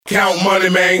Count money,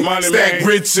 man. Stack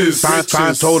riches.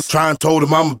 Try and told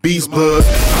him I'm a beast blood.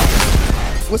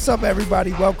 What's up,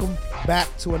 everybody? Welcome back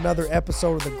to another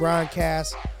episode of the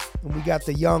GRINDcast. And we got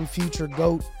the young future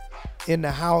GOAT in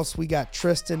the house. We got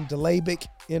Tristan Dlabik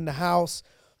in the house,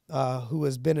 who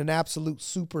has been an absolute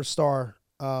superstar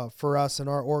for us in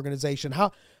our organization.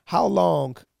 How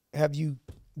long have you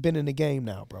been in the game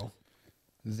now, bro?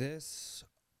 This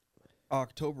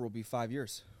October will be 5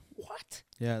 years. What?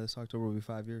 Yeah, this October will be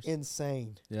 5 years.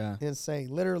 Insane. Yeah. Insane.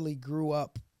 Literally grew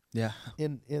up Yeah.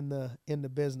 in the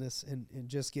business and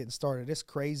just getting started. It's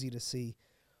crazy to see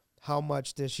how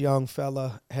much this young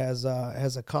fella has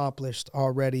accomplished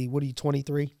already. What are you,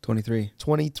 23? 23.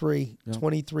 23. Yep.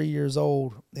 23 years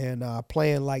old and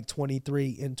playing like 23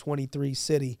 in 23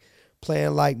 city,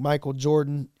 playing like Michael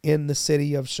Jordan in the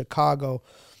city of Chicago,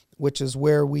 which is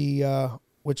where we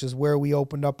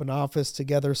opened up an office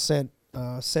together, sent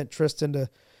Tristan to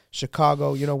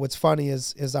Chicago. You know, what's funny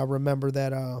is I remember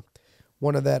that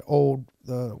one of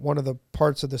the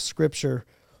parts of the scripture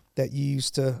that you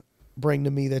used to bring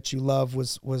to me that you love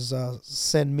was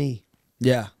send me.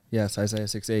 Yeah. Yes, Isaiah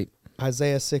 6:8.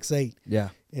 Isaiah 6:8. Yeah.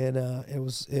 And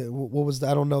what was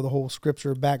I don't know the whole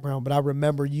scripture background, but I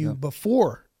remember you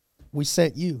before we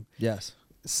sent you. Yes.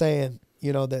 Saying,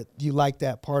 you know, that you like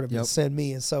that part of it, send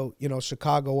me. And so, you know,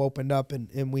 Chicago opened up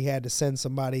and we had to send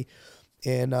somebody.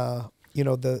 And you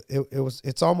know,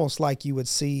 it's almost like you would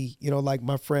see, you know, like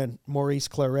my friend Maurice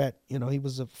Claret, you know, he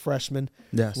was a freshman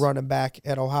running back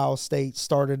at Ohio State,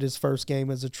 started his first game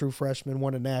as a true freshman,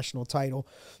 won a national title.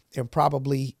 And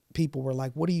probably people were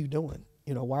like, what are you doing?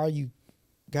 You know, why are you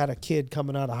got a kid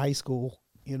coming out of high school,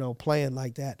 you know, playing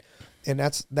like that? And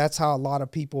that's how a lot of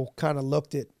people kind of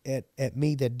looked at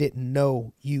me that didn't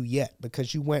know you yet,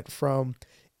 because you went from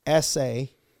SA,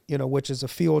 you know, which is a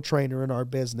field trainer in our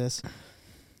business,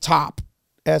 top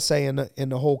SA in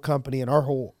the whole company and our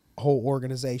whole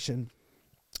organization,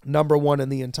 number one in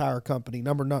the entire company,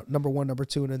 number one, number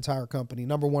two in the entire company,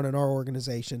 number one in our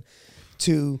organization,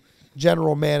 to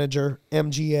general manager,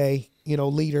 MGA, you know,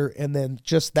 leader, and then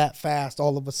just that fast,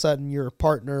 all of a sudden you're a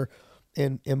partner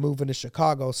in moving to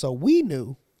Chicago. So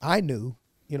I knew,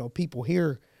 you know, people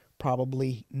here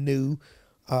probably knew,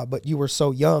 but you were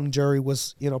so young. Jury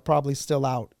was, you know, probably still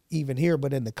out even here,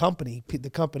 but in the company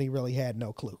really had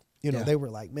no clue. You know, they were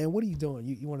like, man, what are you doing?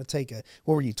 You want to take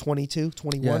what were you, 22,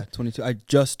 21? Yeah, 22. I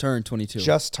just turned 22.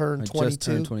 Just turned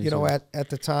 22, you know, at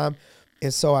the time.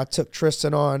 And so I took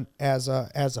Tristan on as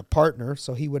a partner.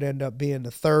 So he would end up being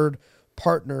the third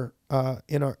partner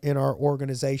in our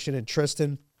organization. And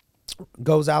Tristan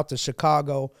goes out to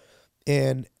Chicago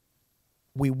and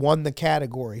we won the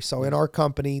category. So in our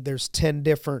company, there's 10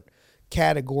 different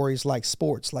categories like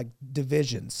sports, like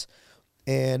divisions.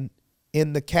 And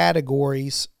in the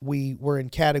categories, we were in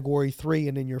category 3,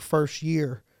 and in your first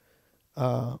year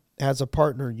as a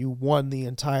partner, you won the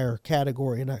entire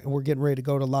category. And we're getting ready to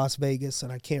go to Las Vegas,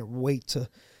 and I can't wait to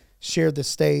share the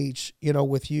stage, you know,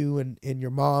 with you and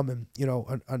your mom. And, you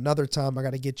know, another time I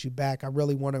got to get you back. I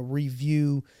really want to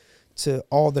review to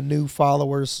all the new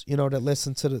followers, you know, that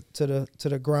listen to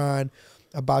the grind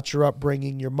about your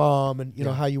upbringing, your mom, and, you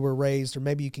know, how you were raised, or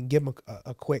maybe you can give them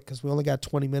a quick, because we only got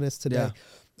 20 minutes today.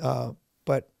 Yeah.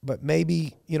 But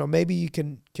maybe, you know, maybe you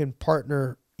can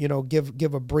partner, you know,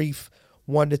 give a brief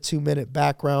 1 to 2 minute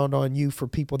background on you for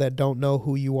people that don't know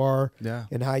who you are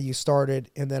and how you started.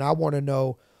 And then I want to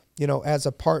know, you know, as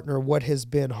a partner, what has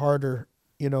been harder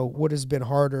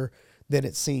than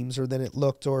it seems or than it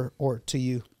looked or to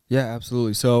you? Yeah,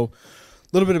 absolutely. So a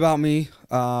little bit about me.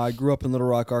 I grew up in Little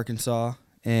Rock, Arkansas,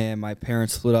 and my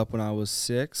parents split up when I was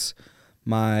 6.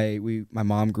 My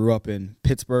mom grew up in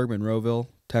Pittsburgh, Monroeville.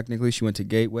 Technically, she went to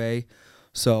Gateway.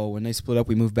 So when they split up,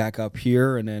 we moved back up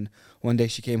here, and then one day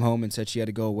she came home and said she had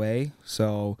to go away.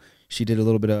 So she did a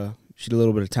little bit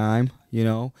of time, you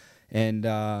know,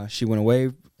 and she went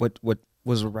away. What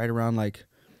was right around like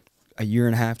a year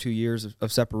and a half, 2 years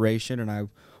of separation, and I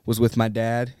was with my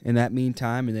dad in that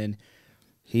meantime. And then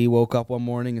he woke up one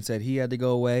morning and said he had to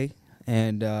go away,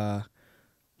 and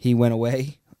he went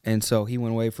away. And so he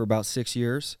went away for about 6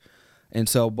 years. And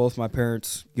so both my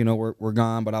parents, you know, were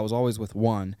gone, but I was always with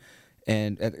one.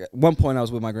 And at one point I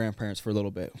was with my grandparents for a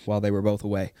little bit while they were both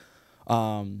away.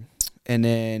 And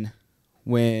then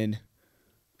when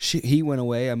he went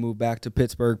away, I moved back to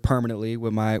Pittsburgh permanently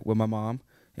with my mom,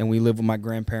 and we lived with my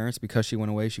grandparents because she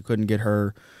went away. She couldn't get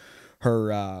her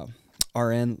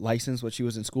RN license, what she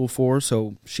was in school for,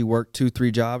 so she worked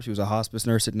 2-3 jobs. She was a hospice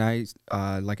nurse at night,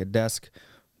 like a desk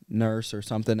nurse or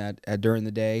something at during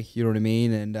the day, you know what I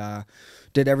mean, and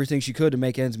did everything she could to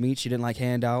make ends meet. She didn't like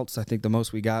handouts. I think the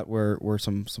most we got were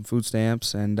some food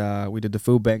stamps, and we did the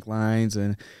food bank lines,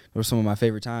 and it were some of my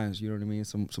favorite times, you know what I mean,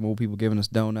 some old people giving us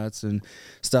donuts and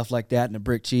stuff like that, and a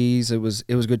brick cheese. It was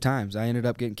good times. I ended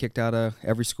up getting kicked out of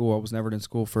every school. I was never in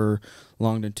school for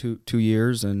longer than two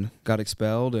years and got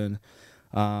expelled, and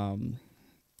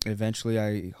eventually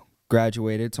I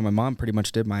graduated. So my mom pretty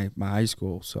much did my high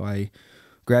school. So I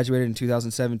graduated in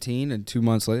 2017, and 2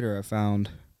 months later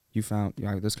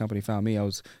this company found me.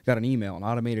 Got an email, an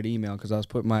automated email, because I was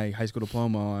putting my high school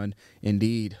diploma on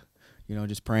Indeed,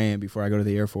 just praying before I go to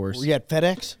the Air Force. Were you at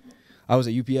FedEx? I was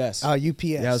at UPS. Oh, UPS.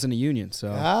 Yeah, I was in the union.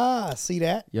 So see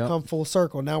that? Yep. Come full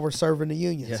circle. Now we're serving the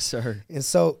unions. Yes, sir. And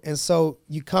so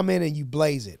you come in and you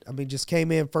blaze it. I mean, just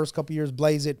came in first couple years,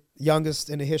 blaze it. Youngest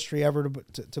in the history ever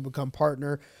to become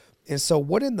partner. And so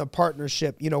what in the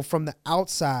partnership, from the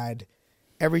outside,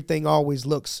 everything always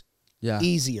looks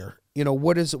easier.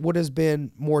 What has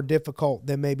been more difficult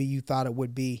than maybe you thought it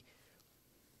would be,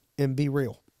 and be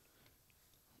real?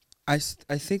 I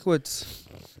think what's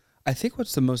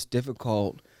the most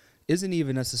difficult isn't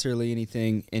even necessarily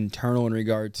anything internal in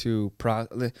regard to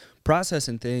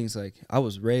processing things. Like, I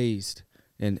was raised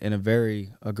in a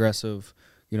very aggressive,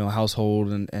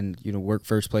 household, and work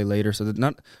first, play later. So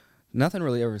that nothing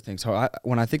really ever thinks. So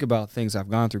when I think about things I've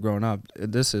gone through growing up,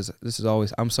 this is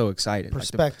always, I'm so excited.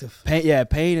 Perspective. Like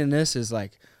pain in this is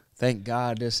like, thank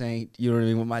God this ain't, you know what I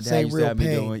mean, what my dad used to have me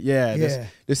doing. Yeah.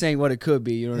 This ain't what it could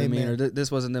be, you know what I mean? Or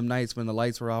this wasn't them nights when the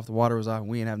lights were off, the water was off, and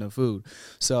we didn't have no food.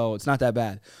 So it's not that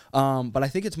bad. But I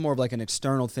think it's more of like an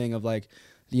external thing of like,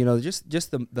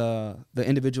 just the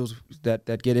individuals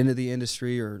that get into the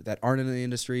industry or that aren't in the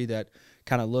industry that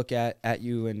kind of look at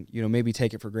you and, maybe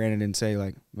take it for granted and say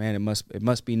like, man, it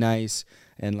must be nice,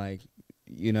 and like,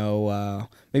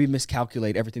 maybe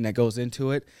miscalculate everything that goes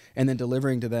into it, and then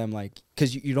delivering to them, like,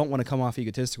 because you don't want to come off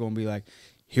egotistical and be like,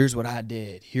 here's what I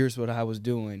did, here's what I was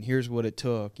doing, here's what it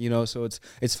took, so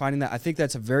it's finding that. I think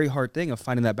that's a very hard thing, of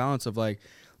finding that balance of like,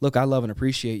 look, I love and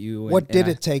appreciate you. What did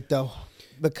it take though?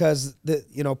 Because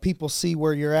people see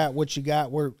where you're at, what you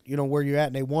got, where you're at,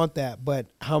 and they want that. But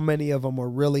how many of them are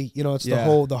really, it's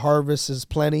the harvest is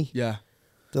plenty. Yeah.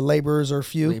 The laborers are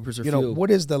few. Few. What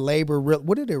is the labor?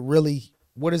 What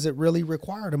does it really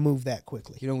require to move that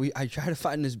quickly? I try to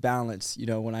find this balance,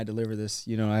 when I deliver this,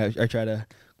 I try to,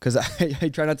 because I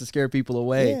try not to scare people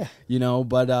away,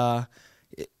 but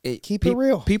keep it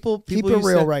real. People keep it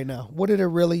real right now. What did it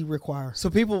really require? So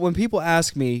when people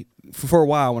ask me, for a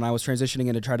while when I was transitioning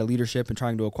into try to leadership and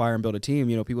trying to acquire and build a team,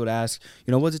 people would ask,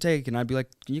 what's it take? And I'd be like,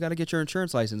 you got to get your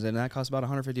insurance license, and that costs about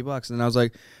 $150. And I was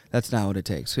like, that's not what it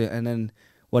takes. And then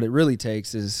what it really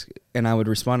takes is, and I would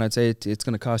respond, I'd say it's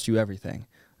going to cost you everything.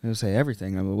 And they would say,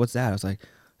 everything? I mean, what's that? I was like,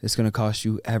 it's going to cost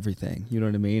you everything. You know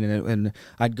what I mean? And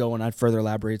I'd go and I'd further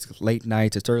elaborate. It's late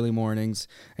nights, it's early mornings,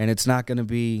 and it's not going to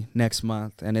be next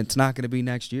month, and it's not going to be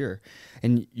next year.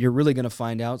 And you're really going to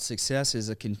find out success is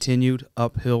a continued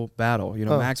uphill battle.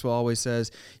 Maxwell always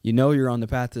says, you're on the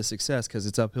path to success because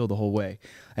it's uphill the whole way.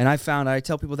 And I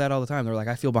tell people that all the time. They're like,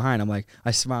 I feel behind. I'm like,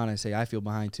 I smile and I say, I feel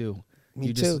behind too.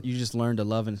 You just learn to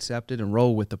love and accept it and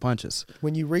roll with the punches.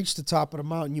 When you reach the top of the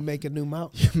mountain, you make a new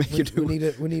mountain. We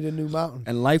need a new mountain.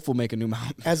 And life will make a new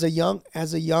mountain. As a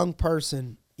young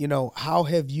person, how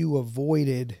have you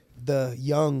avoided the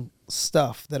young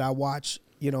stuff that I watch?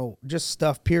 Just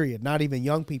stuff. Period. Not even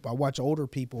young people. I watch older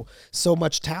people. So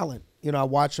much talent. I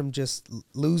watch them just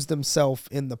lose themselves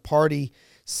in the party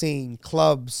scene,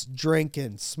 clubs,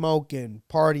 drinking, smoking,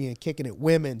 partying, kicking it,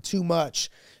 women. Too much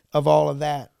of all of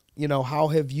that. How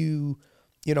have you,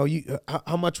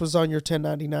 how much was on your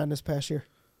 1099 this past year?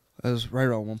 It was right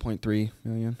around 1.3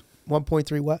 million.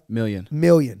 1.3 what?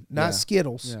 Million. Not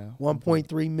Skittles. Yeah.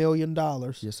 $1.3 million.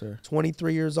 Yes, sir.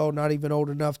 23 years old, not even old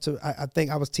enough to, I think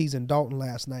I was teasing Dalton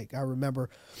last night. I remember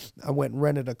I went and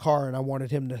rented a car, and I wanted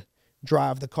him to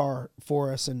drive the car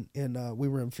for us, and we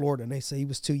were in Florida, and they say he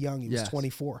was too young. He was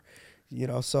 24.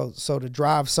 So to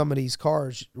drive some of these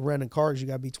cars, renting cars, you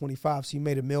got to be 25. So you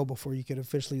made a meal before you could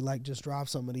officially just drive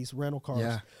some of these rental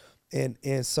cars. Yeah.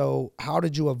 And so how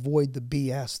did you avoid the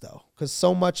BS though? Because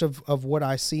so much of what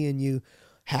I see in you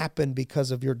happened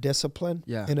because of your discipline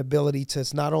and ability to,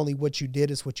 it's not only what you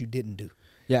did, it's what you didn't do.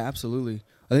 Yeah, absolutely.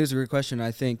 I think it's a great question.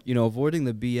 I think, avoiding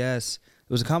the BS,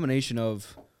 it was a combination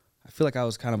of, I feel like I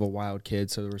was kind of a wild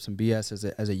kid, so there was some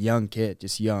BS as a young kid,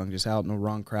 just out in the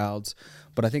wrong crowds.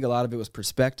 But I think a lot of it was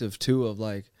perspective, too, of,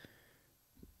 like,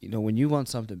 you know, when you want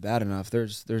something bad enough,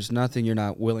 there's nothing you're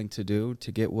not willing to do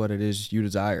to get what it is you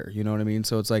desire. You know what I mean?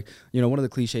 So it's like, you know, one of the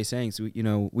cliche sayings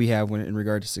we have when in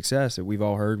regard to success that we've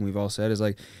all heard and we've all said is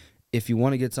like, if you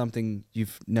want to get something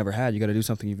you've never had, you got to do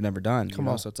something you've never done. Come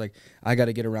on. So it's like, I got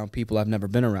to get around people I've never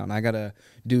been around. I got to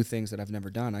do things that I've never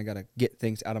done. I got to get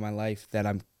things out of my life that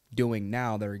I'm doing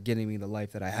now that are getting me the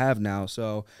life that I have now.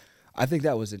 So I think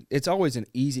it's always an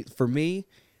easy, for me,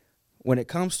 when it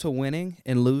comes to winning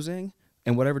and losing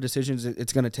and whatever decisions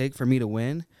it's going to take for me to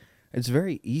win, it's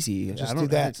very easy. Just do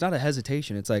that. It's not a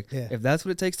hesitation. It's like, if that's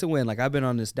what it takes to win, like I've been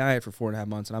on this diet for 4.5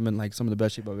 months and I'm in like some of the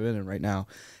best shape I've been in right now.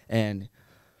 And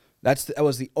that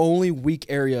was the only weak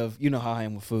area of, you know how I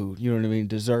am with food. You know what I mean?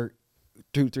 Dessert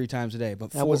 2-3 times a day.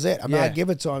 But that was it. I mean, I give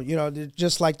it to him. You know,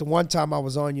 just like the one time I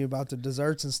was on you about the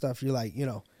desserts and stuff, you're like, you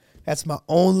know, that's my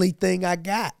only thing I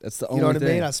got. That's the only thing. You know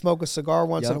what I mean? I smoke a cigar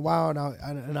once in a while, and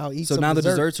I'll eat some dessert. So now the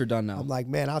desserts are done now. I'm like,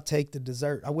 man, I'll take the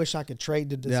dessert. I wish I could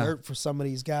trade the dessert for some of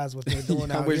these guys, what they're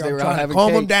doing out here. I'm trying to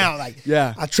calm them down. Like,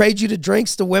 I trade you the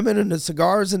drinks, the women, and the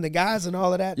cigars, and the guys, and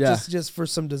all of that, just for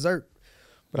some dessert.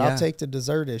 But I'll take the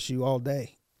dessert issue all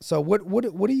day. So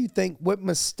what do you think, what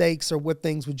mistakes or what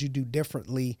things would you do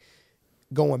differently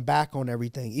going back on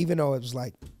everything, even though it was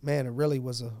like, man, it really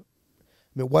was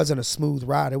it wasn't a smooth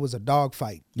ride. It was a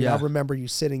dogfight. I remember you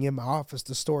sitting in my office.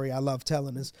 The story I love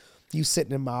telling is you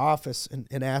sitting in my office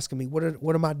and asking me, what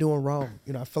am I doing wrong?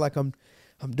 You know, I feel like I'm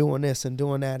doing this and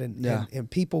doing that.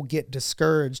 And people get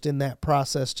discouraged in that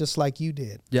process just like you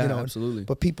did. Yeah, you know? Absolutely.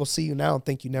 But people see you now and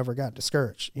think you never got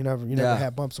discouraged. You never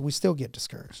had bumps. So we still get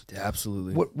discouraged. Yeah,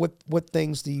 absolutely. What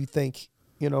things do you think,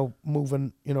 you know,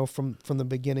 moving, you know, from the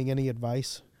beginning, any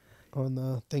advice on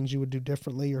the things you would do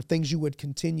differently or things you would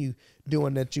continue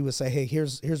doing that you would say, hey,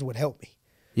 here's what helped me?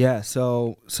 Yeah.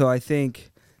 So I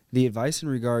think the advice in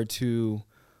regard to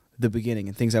the beginning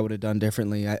and things I would have done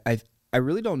differently, I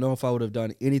really don't know if I would have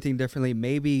done anything differently.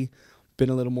 Maybe been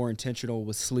a little more intentional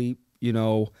with sleep, you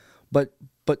know, but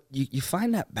you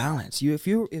find that balance. If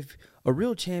a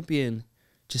real champion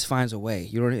just finds a way,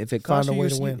 you know, if it costs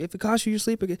you your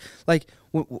sleep, like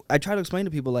I try to explain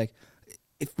to people, like,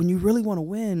 when you really want to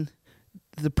win,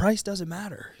 the price doesn't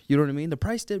matter. You know what I mean? The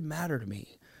price didn't matter to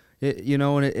me, you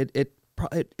know, and it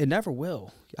never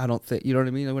will. I don't think, you know what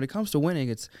I mean? And when it comes to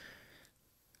winning,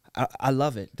 I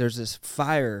love it. There's this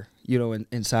fire, you know,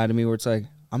 inside of me where it's like,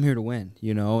 I'm here to win,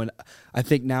 you know, and I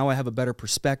think now I have a better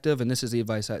perspective, and this is the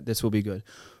advice, this will be good,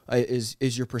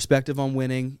 is your perspective on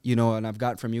winning, you know, and I've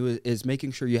got from you is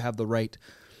making sure you have the right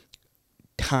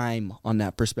time on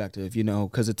that perspective, you know,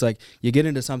 because it's like you get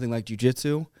into something like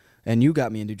jiu-jitsu, and you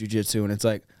got me into jiu-jitsu, and it's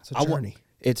like it's a journey.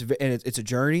 It's a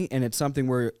journey, and it's something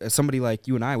where somebody like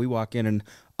you and I, we walk in, and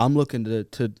I'm looking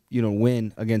to you know,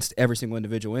 win against every single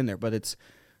individual in there, but it's,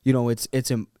 you know, it's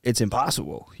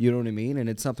impossible. You know what I mean? And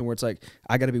it's something where it's like,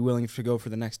 I got to be willing to go for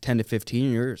the next 10 to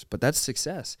 15 years, but that's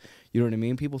success. You know what I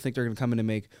mean? People think they're going to come in and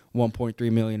make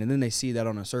 1.3 million, and then they see that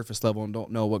on a surface level and don't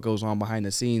know what goes on behind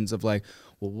the scenes of like,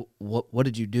 well, what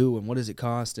did you do, and what does it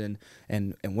cost, and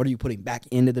what are you putting back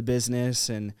into the business,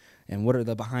 and what are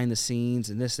the behind the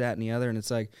scenes, and this, that, and the other. And it's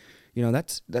like, you know,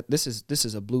 this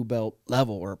is a blue belt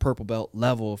level or a purple belt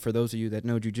level for those of you that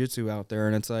know jiu-jitsu out there.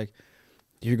 And it's like,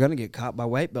 you're going to get caught by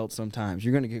white belts sometimes.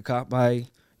 You're going to get caught by,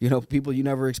 you know, people you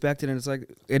never expected. And it's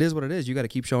like, it is what it is. You got to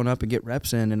keep showing up and get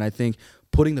reps in. And I think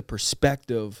putting the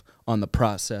perspective on the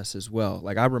process as well.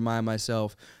 Like, I remind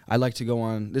myself, I like to go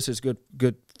on, this is good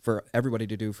for everybody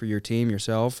to do, for your team,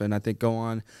 yourself. And I think go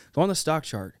on the stock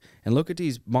chart and look at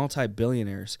these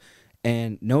multi-billionaires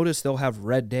and notice they'll have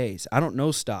red days. I don't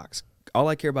know stocks. All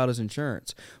I care about is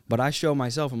insurance. But I show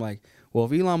myself, I'm like, well,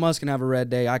 if Elon Musk can have a red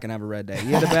day, I can have a red day.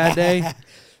 He had a bad day,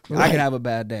 I can have a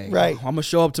bad day. Right. I'm going to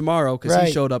show up tomorrow because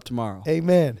he showed up tomorrow.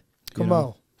 Amen. Come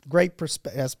on. Great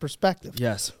perspective.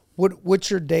 Yes.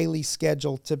 What's your daily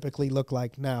schedule typically look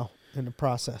like now in the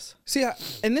process? See,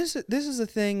 and this is a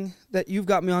thing that you've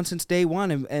got me on since day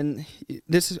one, and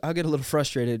this is, I'll get a little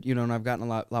frustrated, you know, and I've gotten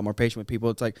a lot more patient with people.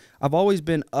 It's like, I've always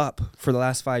been up for the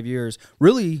last 5 years.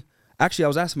 Really, actually, I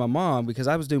was asking my mom because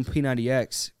I was doing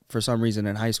P90X for some reason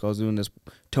in high school. I was doing this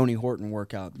Tony Horton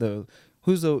workout.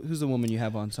 Who's the woman you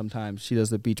have on sometimes? She does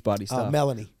the beach body stuff.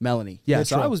 Melanie. Yeah.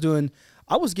 Mitchell. So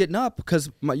I was getting up because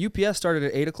my UPS started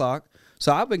at 8:00.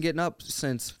 So I've been getting up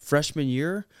since freshman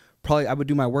year. Probably I would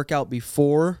do my workout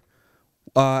before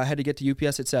I had to get to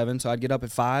UPS at 7. So I'd get up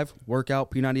at 5,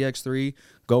 workout, P90X 3,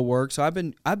 go work. So I've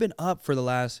been up for the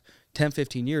last 10,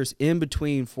 15 years in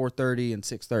between 4:30 and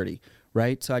 6:30.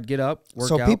 Right. So I'd get up,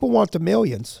 work out. So people want the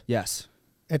millions. Yes.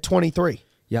 At 23.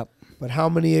 Yep. But how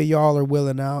many of y'all are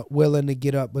willing to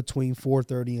get up between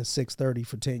 4:30 and 6:30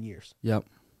 for 10 years? Yep.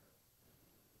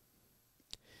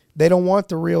 They don't want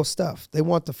the real stuff. They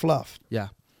want the fluff. Yeah.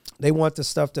 They want the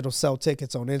stuff that'll sell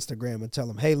tickets on Instagram and tell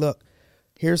them, hey, look,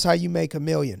 here's how you make $1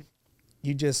 million.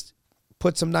 You just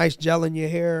put some nice gel in your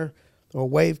hair or a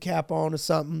wave cap on or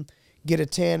something, get a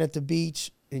tan at the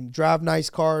beach and drive nice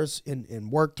cars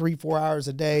and work 3-4 hours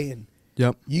a day. And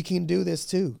you can do this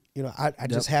too. You know, I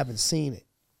just haven't seen it.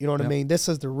 You know what I mean? This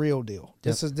is the real deal.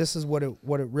 This is what it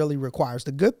really requires.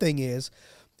 The good thing is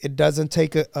it doesn't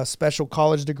take a special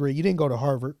college degree. You didn't go to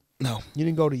Harvard. No. You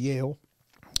didn't go to Yale.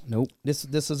 Nope. This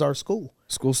is our school.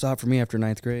 School stopped for me after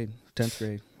 9th grade, 10th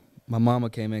grade. My mama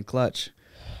came in clutch.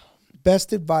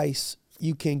 Best advice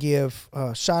you can give,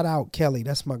 shout out Kelly.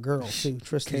 That's my girl too.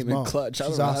 Tristan's Came mom. In clutch.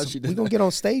 She's awesome. We're going to get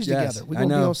on stage together. We're going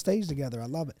to be on stage together. I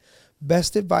love it.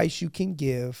 Best advice you can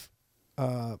give,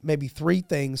 maybe 3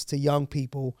 things to young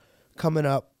people coming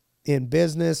up in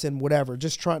business and whatever.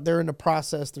 They're in the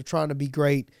process. They're trying to be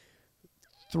great.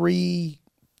 3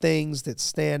 things that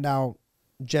stand out,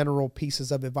 general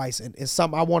pieces of advice. And it's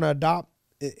something I want to adopt.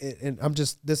 And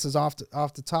this is off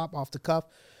the cuff.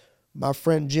 My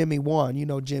friend Jimmy Wan, you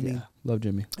know Jimmy. Yeah, love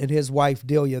Jimmy. And his wife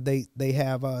Delia, they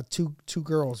have two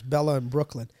girls, Bella and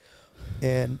Brooklyn.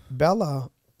 And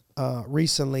Bella,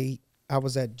 recently, I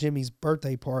was at Jimmy's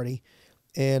birthday party,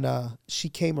 and she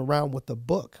came around with a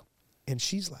book. And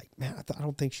she's like, man, I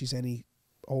don't think she's any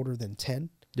older than 10.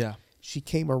 Yeah. She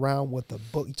came around with a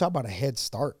book. You talk about a head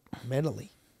start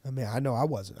mentally. I mean, I know I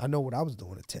wasn't. I know what I was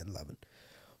doing at 10, 11.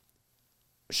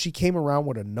 She came around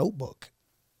with a notebook,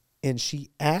 and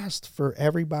she asked for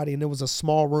everybody, and it was a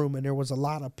small room, and there was a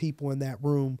lot of people in that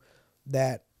room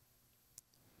that,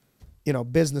 you know,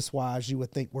 business-wise, you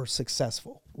would think were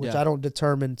successful, which I don't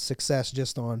determine success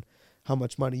just on how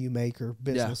much money you make or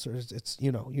business, or it's,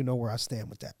 you know where I stand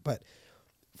with that. But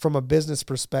from a business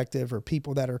perspective, or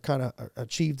people that are kind of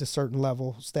achieved a certain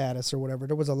level status or whatever,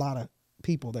 there was a lot of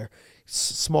people there,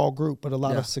 small group, but a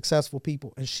lot of successful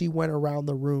people. And she went around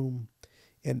the room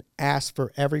and asked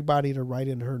for everybody to write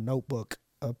in her notebook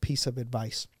a piece of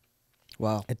advice.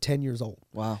 Wow. At 10 years old.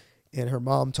 Wow. And her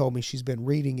mom told me she's been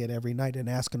reading it every night and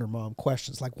asking her mom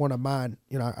questions. Like one of mine,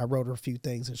 you know, I wrote her a few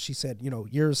things, and she said, you know,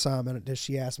 your assignment that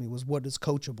she asked me was, what does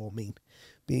coachable mean?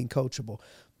 Being coachable.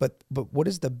 But what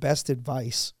is the best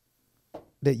advice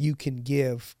that you can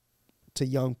give to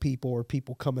young people or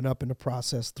people coming up in the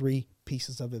process? 3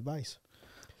 pieces of advice.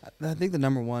 I think the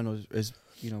number one is,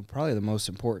 you know, probably the most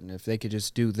important. If they could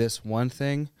just do this one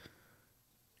thing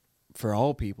for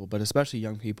all people, but especially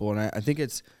young people. And I think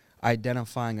it's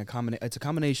identifying it's a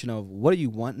combination of what do you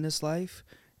want in this life,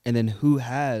 and then who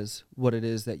has what it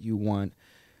is that you want.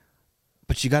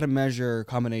 But you got to measure a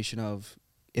combination of,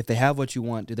 if they have what you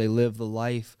want, do they live the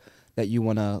life that you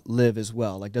want to live as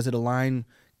well? Like, does it align,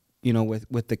 you know,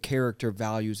 with the character,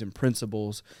 values, and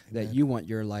principles that you want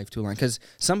your life to align? Because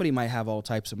somebody might have all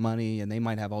types of money, and they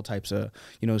might have all types of,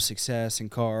 you know, success and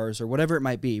cars or whatever it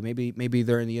might be. Maybe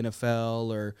they're in the NFL,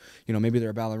 or, you know, maybe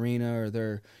they're a ballerina, or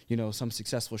they're, you know, some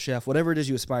successful chef, whatever it is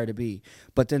you aspire to be.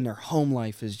 But then their home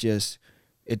life is just,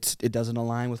 it doesn't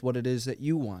align with what it is that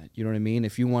you want. You know what I mean?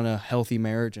 If you want a healthy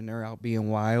marriage and they're out being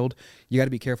wild, you got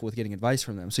to be careful with getting advice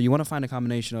from them. So you want to find a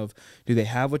combination of, do they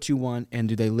have what you want, and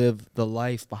do they live the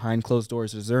life behind closed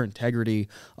doors? Does their integrity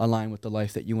align with the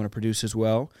life that you want to produce as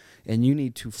well? And you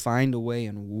need to find a way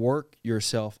and work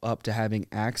yourself up to having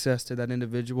access to that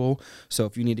individual. So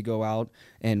if you need to go out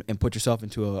and put yourself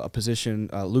into a position,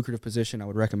 a lucrative position, I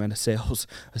would recommend a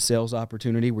sales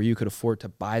opportunity where you could afford to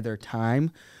buy their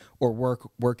time, or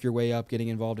work your way up, getting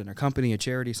involved in a company, a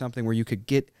charity, something where you could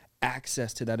get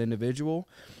access to that individual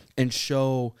and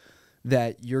show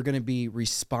that you're going to be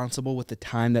responsible with the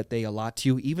time that they allot to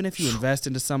you. Even if you invest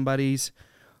into somebody's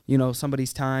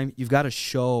time, you've got to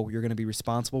show you're going to be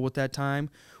responsible with that time,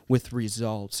 with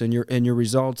results. And your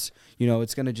results, you know,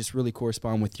 it's going to just really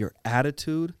correspond with your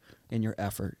attitude and your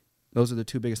effort. Those are the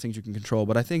 2 biggest things you can control.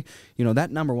 But I think, you know,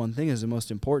 that number 1 thing is the most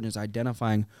important, is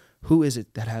identifying who is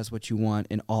it that has what you want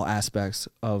in all aspects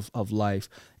of life,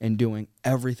 and doing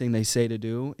everything they say to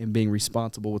do, and being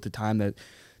responsible with the time that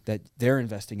they're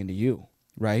investing into you,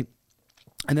 right?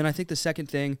 And then I think the second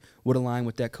thing would align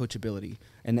with that coachability.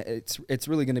 And it's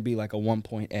really going to be like a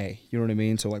 1.A, you know what I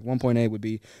mean? So like 1.A would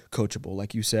be coachable.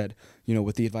 Like you said, you know,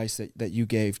 with the advice that you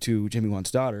gave to Jimmy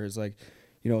Wan's daughter, is like,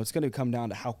 you know, it's going to come down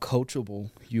to how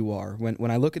coachable you are.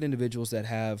 When I look at individuals that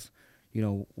have, you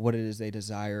know, what it is they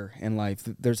desire in life,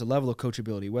 there's a level of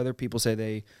coachability. Whether people say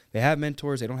they have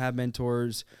mentors, they don't have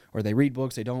mentors, or they read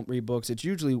books, they don't read books, it's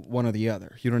usually one or the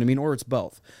other. You know what I mean? Or it's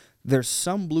both. there's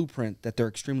some blueprint that they're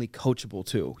extremely coachable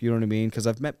too. You know what I mean? Because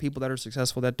I've met people that are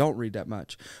successful that don't read that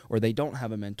much, or they don't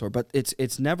have a mentor. But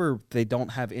it's never they don't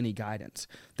have any guidance.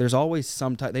 There's always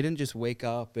some type. They didn't just wake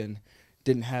up and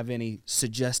didn't have any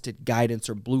suggested guidance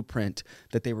or blueprint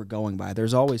that they were going by.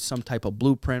 There's always some type of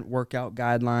blueprint, workout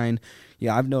guideline.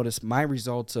 Yeah, I've noticed my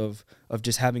results of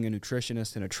just having a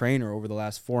nutritionist and a trainer over the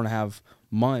last 4.5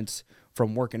 months,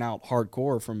 from working out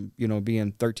hardcore, from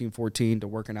being 13, 14 to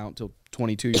working out until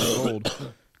 22 years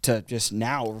old to just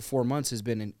now over 4 months has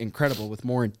been incredible, with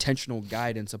more intentional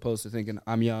guidance opposed to thinking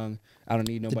I'm young, I don't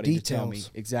need nobody to tell me.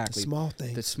 Exactly. The small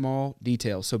things. The small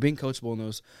details. So being coachable in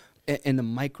those, and the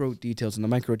micro details and the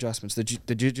micro adjustments. The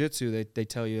jiu-jitsu, they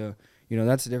tell you,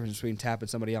 that's the difference between tapping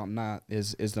somebody out and not,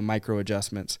 is the micro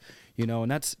adjustments.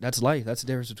 And that's life. That's the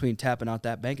difference between tapping out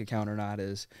that bank account or not,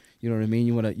 is, you know what I mean?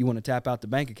 You want to tap out the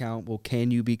bank account. Well, can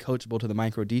you be coachable to the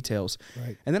micro details?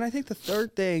 Right. And then I think the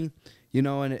third thing,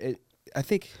 I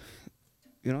think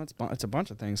it's a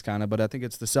bunch of things kind of, but I think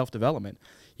it's the self-development.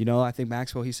 I think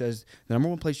Maxwell, he says the number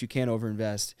one place you can't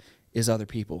overinvest is other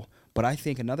people. But I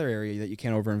think another area that you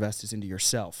can't overinvest is into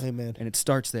yourself. Amen. And it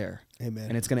starts there. Amen.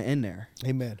 And it's going to end there.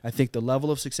 Amen. I think the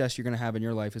level of success you're going to have in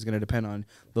your life is going to depend on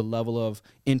the level of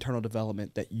internal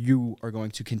development that you are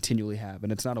going to continually have.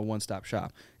 And it's not a one-stop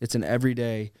shop. It's an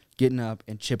everyday getting up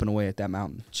and chipping away at that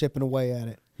mountain. Chipping away at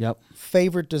it. Yep.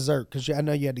 Favorite dessert, because I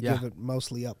know you had to give it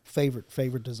mostly up.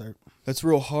 Favorite dessert. That's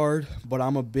real hard, but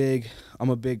I'm a big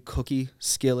cookie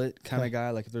skillet kind of guy.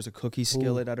 Like if there's a cookie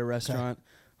skillet at a restaurant,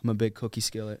 I'm a big cookie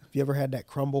skillet. Have you ever had that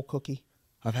crumble cookie?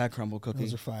 I've had crumble cookie.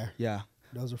 Those are fire. Yeah.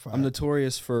 Those are fire. I'm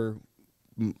notorious for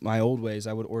my old ways.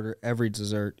 I would order every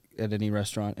dessert at any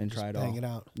restaurant and try it all. Bang it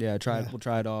out. Yeah, we'll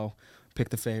try it all. Pick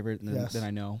the favorite, and then I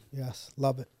know. Yes,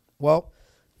 love it. Well,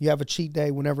 you have a cheat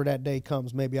day whenever that day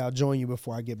comes. Maybe I'll join you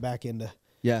before I get back into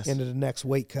the next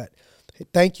weight cut.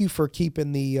 Thank you for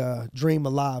keeping the dream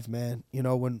alive, man.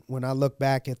 When I look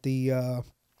back at the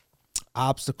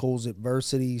obstacles,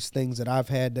 adversities, things that I've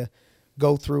had to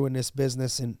go through in this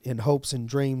business, in hopes and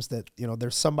dreams that,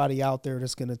 there's somebody out there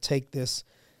that's going to take this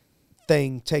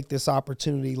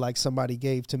opportunity like somebody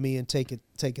gave to me and take it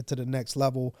to the next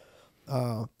level,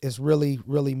 is really,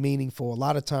 really meaningful. A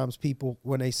lot of times people,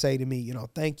 when they say to me,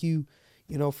 thank you,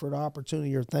 for the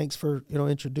opportunity, or thanks for,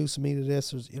 introducing me to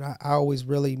this, or, I always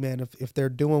really, man, if they're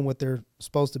doing what they're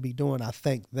supposed to be doing, I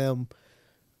thank them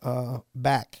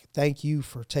back. Thank you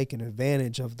for taking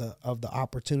advantage of the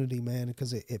opportunity, man,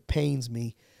 because it pains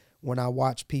me when I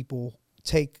watch people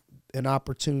take an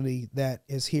opportunity that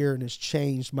is here and has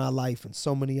changed my life and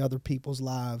so many other people's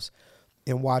lives,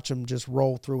 and watch them just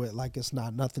roll through it like it's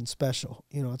nothing special.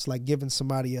 It's like giving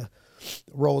somebody a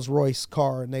Rolls Royce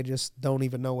car and they just don't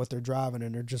even know what they're driving,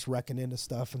 and they're just wrecking into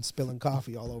stuff and spilling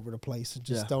coffee all over the place and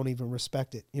just don't even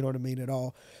respect it. You know what I mean, at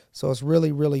all. So it's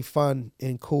really, really fun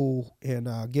and cool,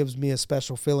 and gives me a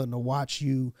special feeling to watch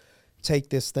you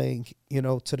take this thing,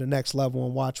 to the next level,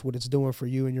 and watch what it's doing for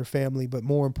you and your family. But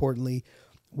more importantly,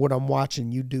 what I'm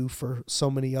watching you do for so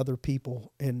many other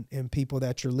people, and people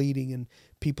that you're leading, and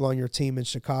people on your team in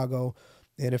Chicago.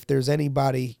 And if there's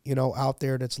anybody, out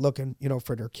there that's looking,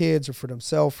 for their kids or for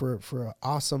themselves, for an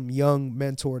awesome young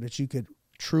mentor that you could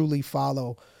truly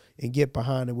follow and get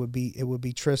behind, it would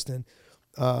be Tristan.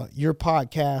 Your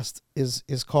podcast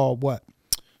is called what?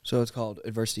 So it's called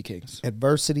Adversity Kings.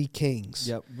 Adversity Kings.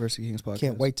 Yep, Adversity Kings podcast.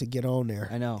 Can't wait to get on there.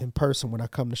 I know. In person when I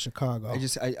come to Chicago.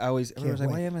 I always, everyone's like,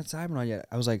 why you haven't Simon on yet?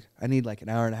 I was like, I need like an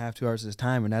hour and a half, 2 hours of his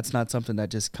time, and that's not something that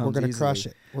just comes easily.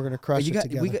 We're going to crush it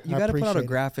together. You got to put out a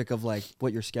graphic of like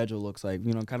what your schedule looks like,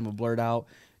 kind of a blurred out.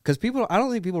 Because I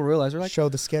don't think people realize, they're like, show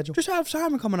the schedule. Just have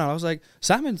Simon coming out. I was like,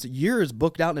 Simon's year is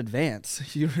booked out in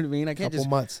advance. You know what I mean? I can't couple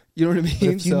months. You know what I mean? But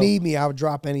if you need me, I would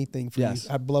drop anything for you.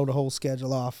 I'd blow the whole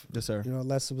schedule off. Yes, sir.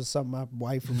 Unless it was something my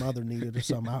wife or mother needed or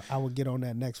something, I would get on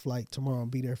that next flight tomorrow and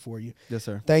be there for you. Yes,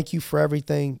 sir. Thank you for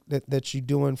everything that you're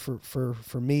doing for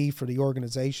me, for the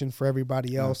organization, for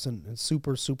everybody else, and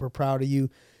super, super proud of you.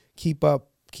 Keep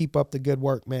up the good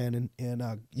work, man.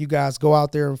 And you guys go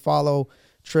out there and follow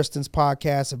Tristan's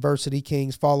podcast, Adversity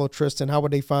Kings. Follow Tristan. How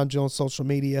would they find you on social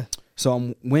media? So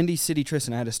I'm Windy City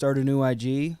Tristan. I had to start a new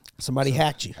IG. Somebody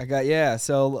hacked you.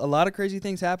 So a lot of crazy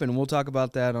things happen, and we'll talk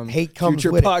about that on hate comes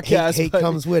future with podcasts. Hate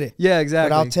comes with it. Yeah,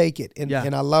 exactly. But I'll take it. And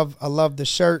I love the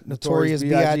shirt, Notorious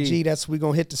B.I.G. That's what we're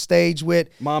going to hit the stage with.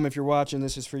 Mom, if you're watching,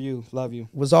 this is for you. Love you.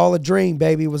 Was all a dream,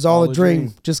 baby. Was all a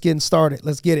dream. Just getting started.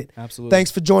 Let's get it. Absolutely. Thanks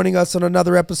for joining us on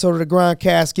another episode of the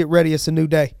GRINDcast. Get ready. It's a new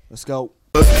day. Let's go.